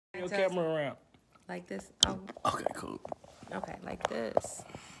your camera around. Like this. Oh. Okay, cool. Okay, like this.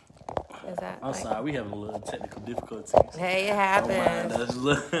 Is that? I'm like... sorry, we having a little technical difficulties. Hey, it happens.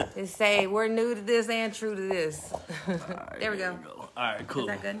 Don't They say we're new to this and true to this. Right, there we go. All right, cool. Is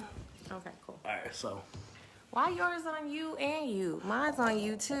that good? Okay, cool. All right, so. Why yours on you and you? Mine's on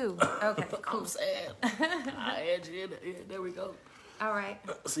you too. Okay, cool. I'm sad. I had you in there. Yeah, there we go. All right.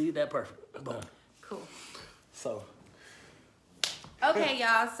 See, that perfect. Boom. Cool. So. Okay,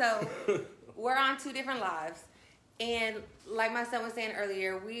 y'all. So we're on 2 different lives. And like my son was saying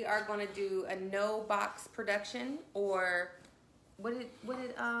earlier, we are going to do a no box production, or what did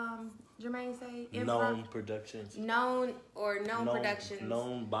Jermaine say? Known Productions. Known Productions.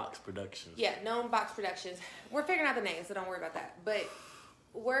 Known Box Productions. Yeah, Known Box Productions. We're figuring out the name, so don't worry about that. But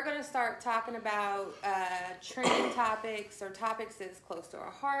we're going to start talking about trending topics, or topics that's close to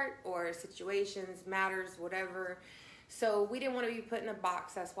our heart, or situations, matters, whatever. So we didn't want to be put in a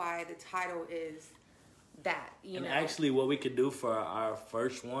box. That's why the title is that, and actually what we could do for our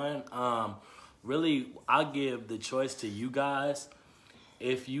first one, really, I'll give the choice to you guys.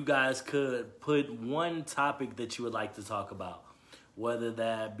 If you guys could put one topic that you would like to talk about, whether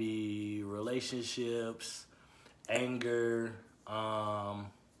that be relationships, anger,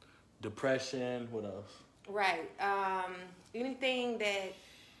 depression, what else? Right. Anything that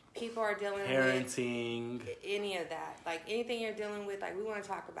people are dealing parenting, with. Any of that. Like, anything you're dealing with, like, we want to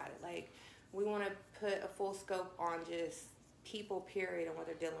talk about it. Like, we want to put a full scope on just people, period, and what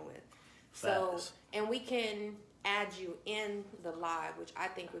they're dealing with. Facts. So, and we can add you in the live, which I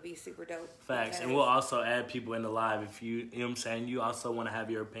think would be super dope. Facts. And we'll also add people in the live if you know what I'm saying, you also want to have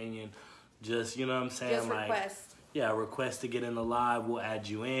your opinion. Just, you know what I'm saying? Just request. Yeah, request to get in the live. We'll add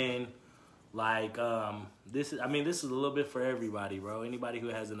you in. Like, this is a little bit for everybody, bro. Anybody who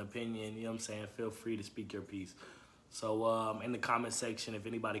has an opinion, you know what I'm saying, feel free to speak your piece. So, in the comment section, if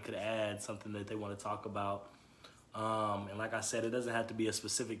anybody could add something that they want to talk about. And like I said, it doesn't have to be a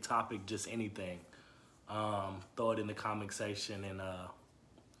specific topic, just anything. Throw it in the comment section, and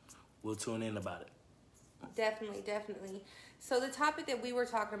we'll tune in about it. Definitely. So the topic that we were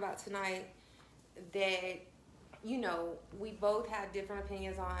talking about tonight that, we both have different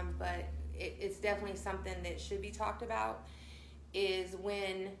opinions on, but it's definitely something that should be talked about, is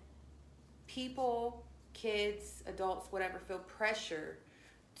when people, kids, adults, whatever, feel pressure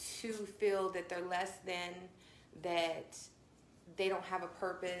to feel that they're less than, that they don't have a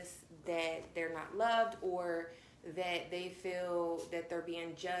purpose, that they're not loved, or that they feel that they're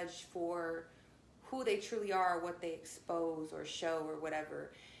being judged for who they truly are, what they expose or show or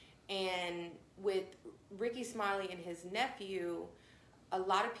whatever. And with Ricky Smiley and his nephew, a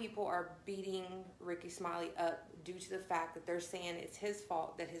lot of people are beating Ricky Smiley up due to the fact that they're saying it's his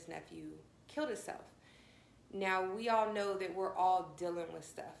fault that his nephew killed himself. Now, we all know that we're all dealing with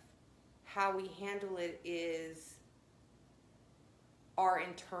stuff. How we handle it is our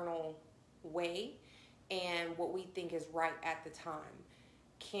internal way and what we think is right at the time.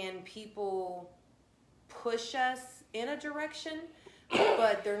 Can people push us in a direction,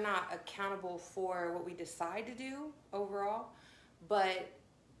 but they're not accountable for what we decide to do overall? But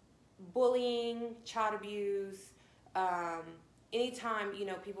bullying, child abuse, anytime,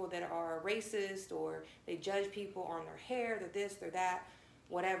 people that are racist or they judge people on their hair, they're this, they're that,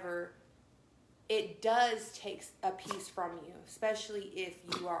 whatever, it does take a piece from you, especially if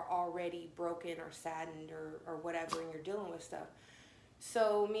you are already broken or saddened or whatever, and you're dealing with stuff.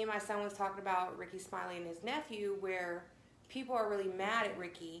 So me and my son was talking about Ricky Smiley and his nephew, where people are really mad at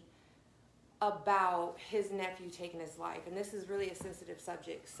Ricky about his nephew taking his life. And this is really a sensitive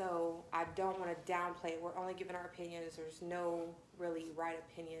subject, so I don't want to downplay it. We're only giving our opinions. There's no really right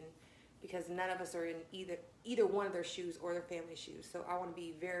opinion, because none of us are in either one of their shoes or their family's shoes. So I want to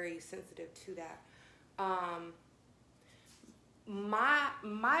be very sensitive to that.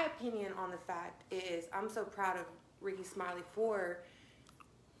 My opinion on the fact is, I'm so proud of Ricky Smiley for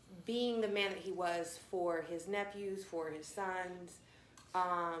being the man that he was for his nephews, for his sons,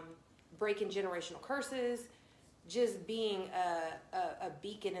 breaking generational curses, just being a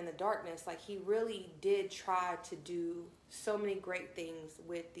beacon in the darkness. Like, he really did try to do so many great things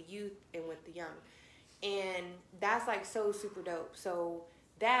with the youth and with the young. And that's like so super dope. So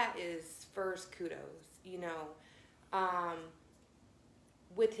that is first kudos,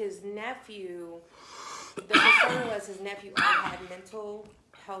 with his nephew, the concern was his nephew already had mental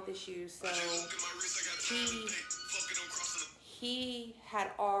health issues. So he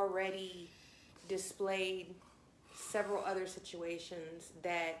had already displayed several other situations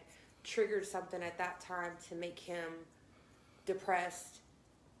that triggered something at that time to make him depressed,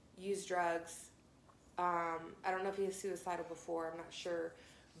 use drugs. I don't know if he was suicidal before, I'm not sure.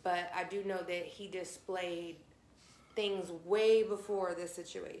 but I do know that he displayed things way before this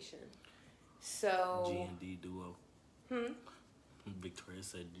situation. So G&D duo. Victoria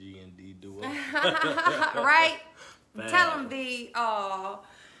said G&D duo. Right? Bad. Tell him, V. Oh.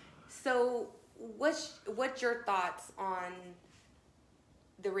 So what's your thoughts on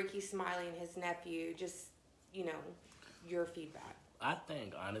the Ricky Smiley and his nephew? Just, your feedback. I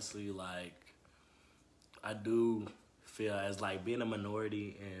think, honestly, like, I do feel as, like, being a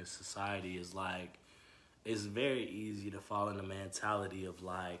minority in society is, like, it's very easy to fall in the mentality of,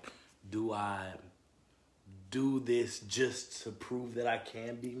 like, do I do this just to prove that I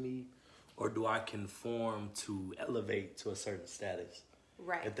can be me? Or do I conform to elevate to a certain status?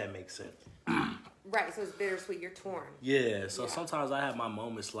 Right. If that makes sense. Right, so it's bittersweet. You're torn. Yeah, so sometimes I have my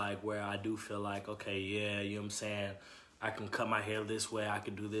moments like where I do feel like, okay, yeah, you know what I'm saying? I can cut my hair this way. I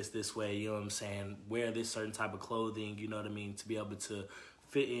can do this way. You know what I'm saying? Wear this certain type of clothing, you know what I mean? To be able to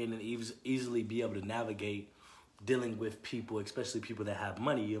fit in and easily be able to navigate dealing with people, especially people that have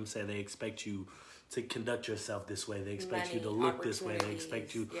money. You know what I'm saying? They expect you to conduct yourself this way. They expect you to look this way. They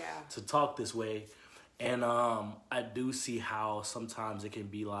expect you to talk this way. And I do see how sometimes it can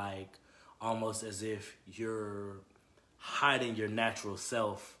be like almost as if you're hiding your natural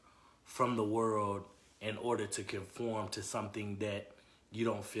self from the world in order to conform to something that you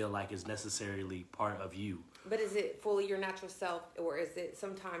don't feel like is necessarily part of you. But is it fully your natural self, or is it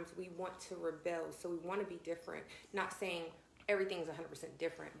sometimes we want to rebel, so we want to be different? Not saying everything's 100%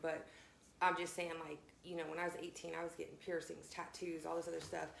 different, but I'm just saying, like, when I was 18, I was getting piercings, tattoos, all this other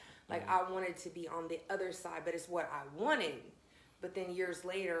stuff. Like, I wanted to be on the other side, but it's what I wanted. But then years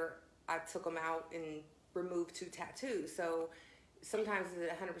later, I took them out and removed 2 tattoos. So sometimes is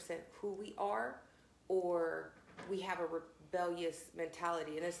it 100% who we are, or we have a rebellious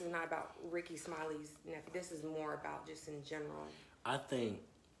mentality? And this is not about Ricky Smiley's nephew. This is more about just in general. I think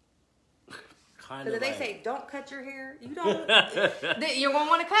kind of because like, they say don't cut your hair, you're gonna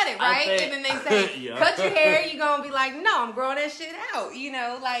want to cut it, right? And then they say cut your hair, you're gonna be like, no, I'm growing that shit out,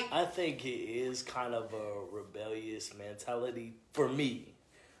 like. I think it is kind of a rebellious mentality for me.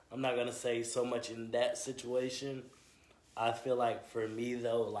 I'm not gonna say so much in that situation. I feel like for me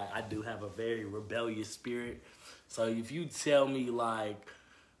though, like I do have a very rebellious spirit. So if you tell me like,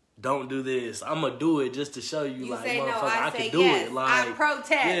 don't do this, I'm gonna do it just to show you like, say motherfucker, no, I say can do yes. it. Like, I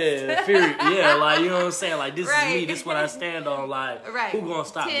protest. Yeah, yeah, like, you know what I'm saying? Like, this Right. is me. This is what I stand on. Like, right. Who gonna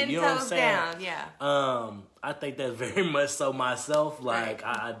stop me? You know what I'm saying? Down. Yeah. I think that's very much so myself. Like,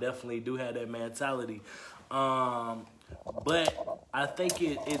 right. I definitely do have that mentality. But I think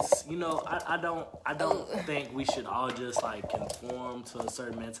it's I don't think we should all just like conform to a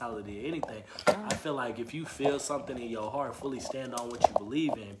certain mentality or anything. I feel like if you feel something in your heart, fully stand on what you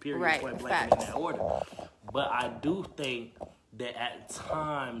believe in, period, right. point blank, in that order. But I do think that at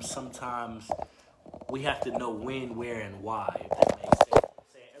times, sometimes we have to know when, where, and why, if that makes sense. I'm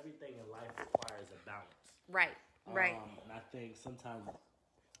saying everything in life requires a balance. Right, right. And I think sometimes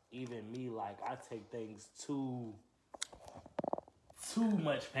even me, like, I take things too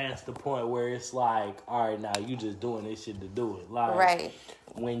much past the point where it's like, all right, now you just doing this shit to do it. Like, right.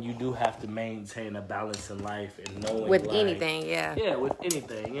 When you do have to maintain a balance in life and knowing, with like, anything, yeah. Yeah, with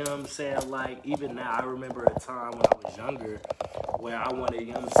anything. You know what I'm saying? Like, even now, I remember a time when I was younger where I wanted,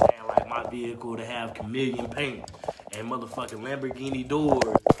 you know what I'm saying, like, my vehicle to have chameleon paint and motherfucking Lamborghini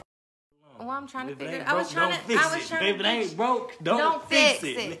doors. Well, I'm trying to figure it. I was trying to fix it. If it ain't broke, don't fix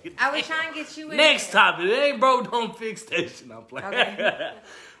it. I was trying to get you in. Next topic. If it ain't broke, don't fix that shit. I'm playing. Okay.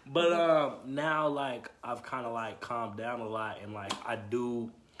 But now, like, I've kind of, like, calmed down a lot. And, like, I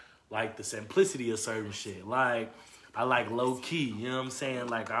do like the simplicity of certain shit. Like, I like low key. You know what I'm saying?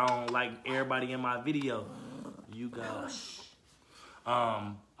 Like, I don't like everybody in my video. You guys.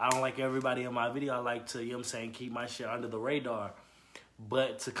 I don't like everybody in my video. I like to, you know what I'm saying, keep my shit under the radar.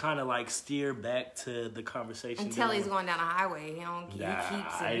 But to kind of like steer back to the conversation. Until he's going down a highway. He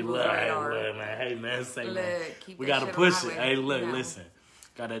keeps hey, it look, man. Hey, man, say, look, man. We got to push it. Hey, look, listen.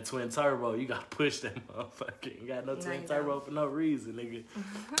 Got that twin turbo. You got to push that motherfucker. You got no twin turbo for no reason, nigga.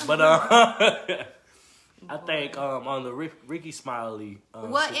 But I think on the Ricky Smiley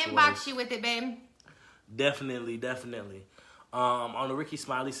what situation, inbox you with it, baby? Definitely. On the Ricky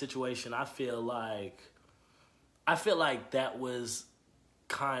Smiley situation, I feel like that was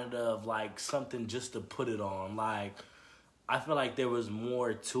kind of like something just to put it on. Like, I feel like there was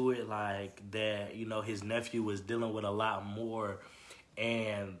more to it, like that, his nephew was dealing with a lot more,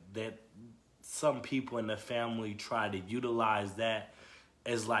 and that some people in the family try to utilize that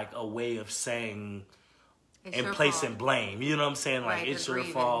as like a way of saying and placing blame. You know what I'm saying? Like, it's your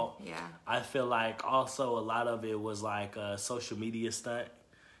fault. Yeah. I feel like also a lot of it was like a social media stunt.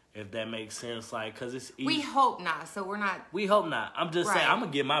 If that makes sense, like, cause it's easy. We hope not. So we're not. We hope not. I'm just saying. Right. I'm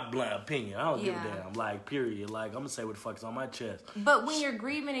gonna give my blunt opinion. I don't give a Yeah. damn. Like, period. Like, I'm gonna say what the fuck's on my chest. But when you're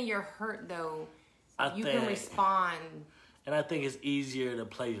grieving and you're hurt, though, you can respond. And I think it's easier to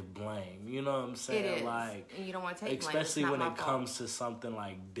place blame. You know what I'm saying? It is. Like, And you don't want to take blame. especially when it fault. comes to something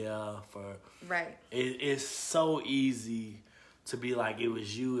like death or Right. it's so easy to be like, it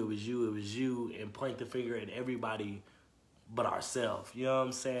was you, it was you, it was you, and point the finger at everybody but ourselves. You know what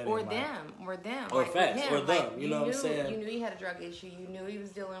I'm saying? Or and them. or like facts, him. or them. Like, you know what I'm saying? You knew he had a drug issue. You knew he was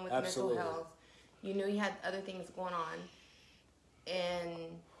dealing with Absolutely. mental health. You knew he had other things going on.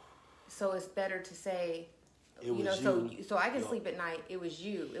 And so it's better to say, It you know, was so I can sleep at night. It was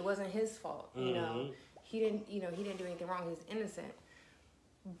you. It wasn't his fault. You know, he didn't do anything wrong. He was innocent,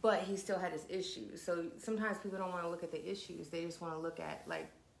 but he still had his issues. So sometimes people don't want to look at the issues. They just want to look at, like,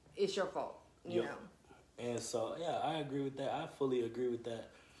 it's your fault. You know. And so, yeah, I agree with that. I fully agree with that.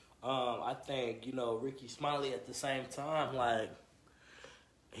 I think, you know, Ricky Smiley at the same time, like,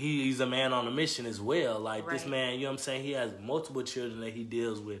 he's a man on a mission as well. Like, Right. this man, you know what I'm saying? He has multiple children that he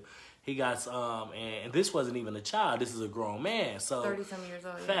deals with. He got, and this wasn't even a child. This is a grown man. So 30-some years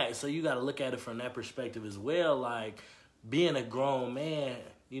old. Fact. So you got to look at it from that perspective as well. Like, being a grown man,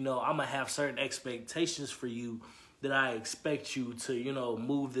 you know, I'm going to have certain expectations for you that I expect you to, you know,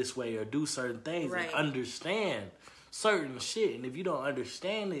 move this way or do certain things Right. and understand certain shit. And if you don't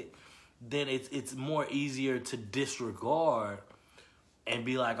understand it, then it's more easier to disregard and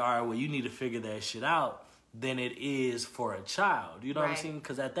be like, all right, well, you need to figure that shit out than it is for a child. You know what I'm Right. saying?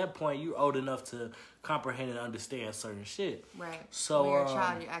 Because at that point, you're old enough to comprehend and understand certain shit. Right. So, when you're a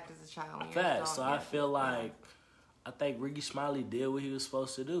child, you act as a child. When you're an Fact. adult, So you I act feel as a like, child. I think Ricky Smiley did what he was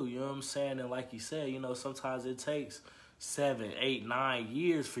supposed to do. You know what I'm saying? And like you said, you know, sometimes it takes 7, 8, 9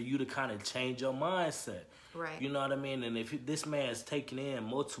 years for you to kind of change your mindset. Right. You know what I mean? And if this man's taking in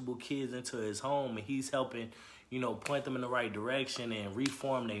multiple kids into his home and he's helping, you know, point them in the right direction and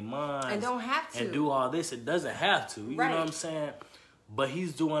reform their minds. And don't have to. And do all this. It doesn't have to. You Right. know what I'm saying? But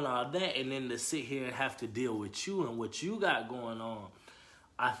he's doing all that, and then to sit here and have to deal with you and what you got going on,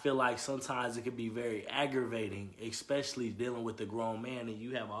 I feel like sometimes it can be very aggravating, especially dealing with a grown man and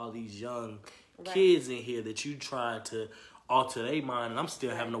you have all these young Right. kids in here that you trying to alter their mind, and I'm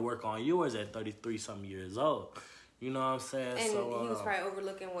still having to work on yours at 33-something years old. You know what I'm saying? And so he was probably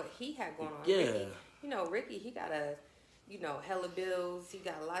overlooking what he had going on. Yeah. Ricky, you know, Ricky, he got hella bills. He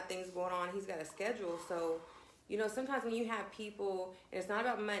got a lot of things going on. He's got a schedule. So, you know, sometimes when you have people, and it's not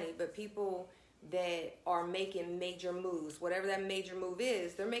about money, but people that are making major moves, whatever that major move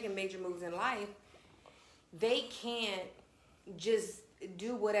is, they're making major moves in life. They can't just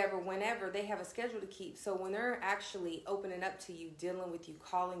do whatever whenever. They have a schedule to keep. So when they're actually opening up to you, dealing with you,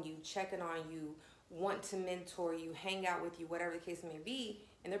 calling you, checking on you, want to mentor you, hang out with you, whatever the case may be,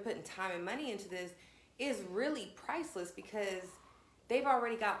 and they're putting time and money into this, is really priceless because they've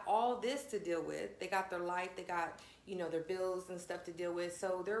already got all this to deal with. They got their life, they got, you know, their bills and stuff to deal with.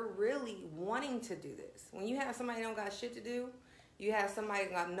 So they're really wanting to do this. When you have somebody that don't got shit to do, you have somebody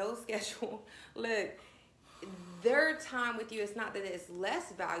that got no schedule. Look, their time with you, it's not that it's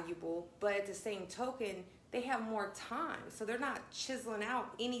less valuable, but at the same token, they have more time. So they're not chiseling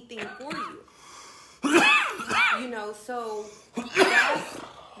out anything for you. You know, so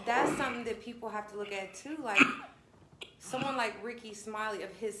that's something that people have to look at too. Like, someone like Ricky Smiley,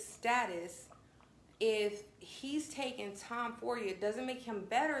 of his status, if he's taking time for you, it doesn't make him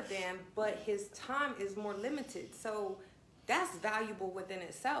better than, but his time is more limited. So that's valuable within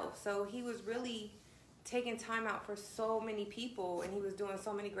itself. So he was really taking time out for so many people, and he was doing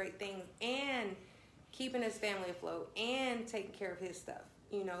so many great things and keeping his family afloat and taking care of his stuff,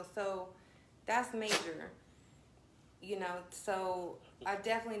 you know. So that's major, you know. So I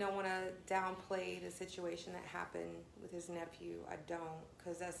definitely don't want to downplay the situation that happened with his nephew. I don't,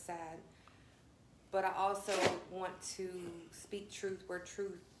 because that's sad. But I also want to speak truth where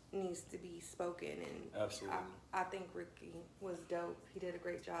truth needs to be spoken. And Absolutely. I think Ricky was dope. He did a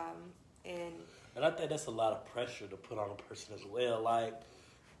great job. And I think that's a lot of pressure to put on a person as well. Like,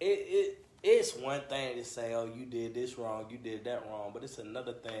 it's one thing to say, oh, you did this wrong, you did that wrong, but it's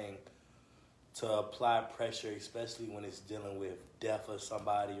another thing to apply pressure, especially when it's dealing with death of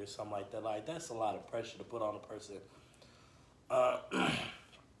somebody or something like that. Like, that's a lot of pressure to put on a person.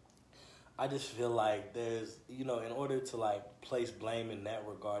 I just feel like there's, you know, in order to, like, place blame in that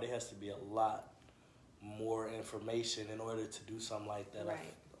regard, it has to be a lot more information in order to do something like that.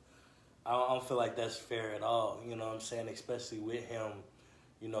 right. I don't feel like that's fair at all, you know what I'm saying? Especially with him,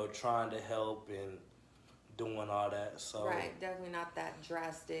 you know, trying to help and doing all that. So Right, definitely not that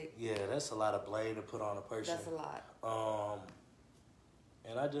drastic. yeah, that's a lot of blame to put on a person. That's a lot.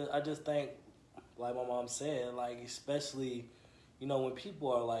 And I just think, like my mom said, like especially, you know, when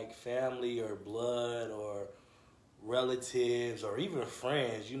people are like family or blood or relatives or even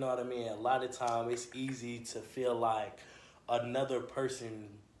friends, you know what I mean? A lot of time it's easy to feel like another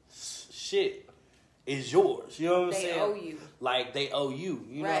person's shit is yours. You know what I'm saying? They owe you. Like they owe you.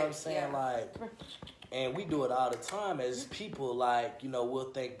 You know what I'm saying? Yeah. Like, and we do it all the time as people. Like, you know,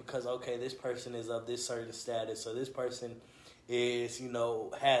 we'll think because, okay, this person is of this certain status, or this person is, you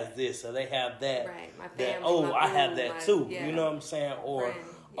know, has this, or they have that. Right. My that, family, I have that too. Yeah. You know what I'm saying? Or, Friend,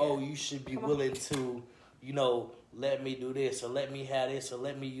 yeah. oh, you should be willing to, you know, let me do this, or let me have this, or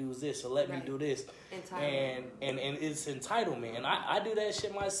let me use this, or let me do this. And it's entitlement. And I do that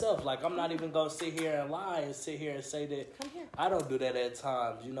shit myself. Like, I'm not even going to sit here and lie and sit here and say that I don't do that at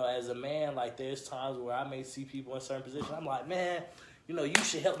times. You know, as a man, like, there's times where I may see people in certain positions. I'm like, man, you know, you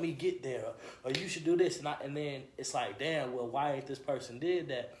should help me get there, or you should do this. And then it's like, damn, well, why ain't this person did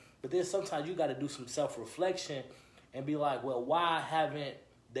that? But then sometimes you got to do some self-reflection and be like, well, why haven't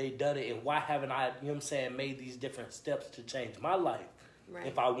they done it, and why haven't I, you know what I'm saying, made these different steps to change my life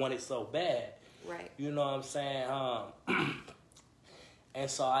if I want it so bad? Right. You know what I'm saying? And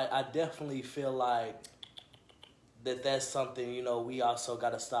so I definitely feel like that's something, you know, we also got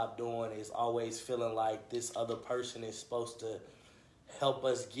to stop doing, is always feeling like this other person is supposed to help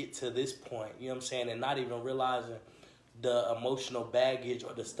us get to this point, you know what I'm saying, and not even realizing the emotional baggage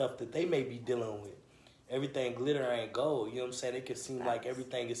or the stuff that they may be dealing with. Everything glitter ain't gold, you know what I'm saying? It can seem like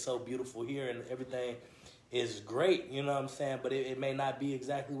everything is so beautiful here and everything is great, you know what I'm saying? But it may not be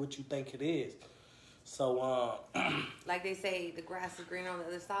exactly what you think it is. So, like they say, the grass is green on the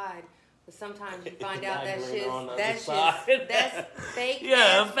other side. But sometimes you find out that's fake.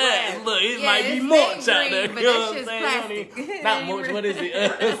 Yeah, fact. Look, it might be mulch out there. But you know that shit's plastic. Not mulch, what is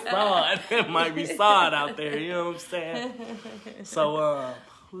it? Sod. It might be sod out there, you know what I'm saying? So,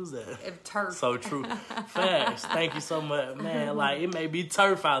 who's that? If turf. So true. Facts. Thank you so much, man. Like, it may be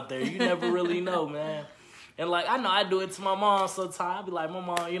turf out there. You never really know, man. And, like, I know I do it to my mom sometimes. I be like,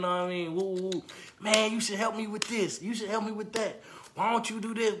 Mama, you know what I mean? Woo, woo. Man, you should help me with this. You should help me with that. Why don't you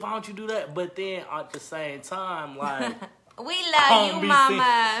do this? Why don't you do that? But then, at the same time, like... We love you,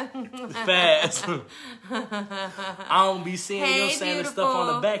 Mama. Fast. I don't be seeing, you know what I'm saying, the stuff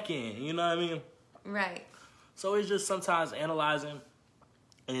on the back end. You know what I mean? Right. So it's just sometimes analyzing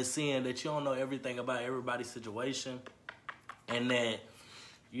and seeing that you don't know everything about everybody's situation, and that,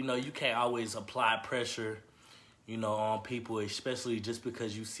 you know, you can't always apply pressure, you know, on people, especially just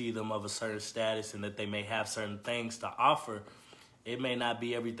because you see them of a certain status and that they may have certain things to offer. It may not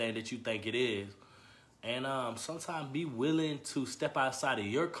be everything that you think it is. And sometimes be willing to step outside of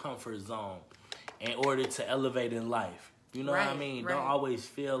your comfort zone in order to elevate in life. You know what I mean? Don't always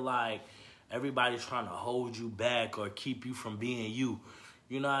feel like everybody's trying to hold you back or keep you from being you.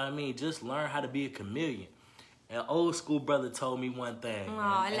 You know what I mean? Just learn how to be a chameleon. An old school brother told me one thing. And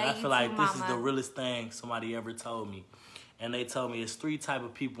I feel like this is the realest thing somebody ever told me. And they told me it's 3 types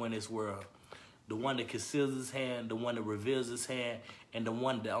of people in this world. The one that conceals his hand, the one that reveals his hand, and the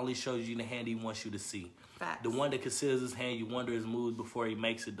one that only shows you the hand he wants you to see. Facts. The one that conceals his hand, you wonder his moves before he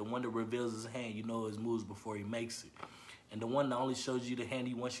makes it. The one that reveals his hand, you know his moves before he makes it. And the one that only shows you the hand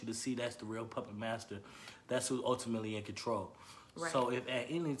he wants you to see, that's the real puppet master. That's who's ultimately in control. Right. So if at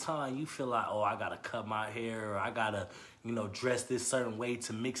any time you feel like, oh, I got to cut my hair, or I got to, you know, dress this certain way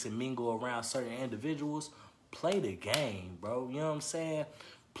to mix and mingle around certain individuals, play the game, bro. You know what I'm saying?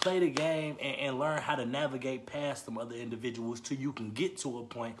 Play the game and learn how to navigate past them other individuals till you can get to a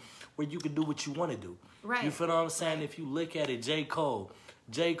point where you can do what you want to do. Right. You feel what I'm saying? Right. If you look at it, J. Cole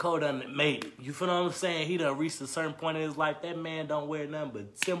done made it. You feel what I'm saying? He done reached a certain point in his life. That man don't wear nothing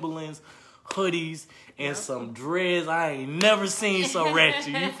but Timberlands, hoodies, and some dreads. I ain't never seen so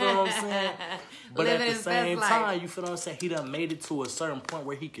ratchet. You feel what I'm saying? But at the same time, you feel what I'm saying? He done made it to a certain point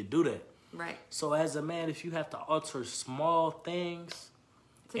where he could do that. Right. So as a man, if you have to alter small things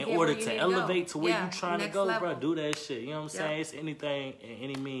in order to elevate to where you trying to go, bro, do that shit. You know what I'm saying? It's anything and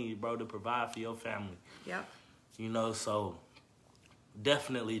any means, bro, to provide for your family. Yep. You know, so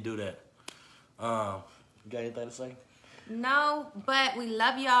definitely do that. You got anything to say? No, but we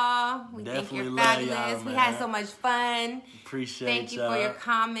love y'all. We think you're fabulous. We had so much fun. Appreciate Thank you for your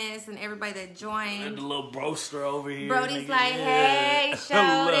comments and everybody that joined. And the little broster over here. Brody's like, hey,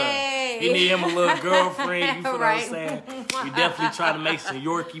 shawty. He need him a little girlfriend. You feel what I'm saying? We definitely trying to make some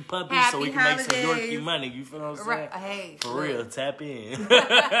Yorkie puppies so we can make some Yorkie money. You feel what I'm saying? Hey, for real, tap in.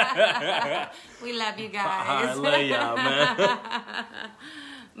 We love you guys. I love y'all,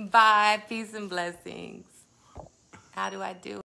 man. Bye. Peace and blessings. How do I do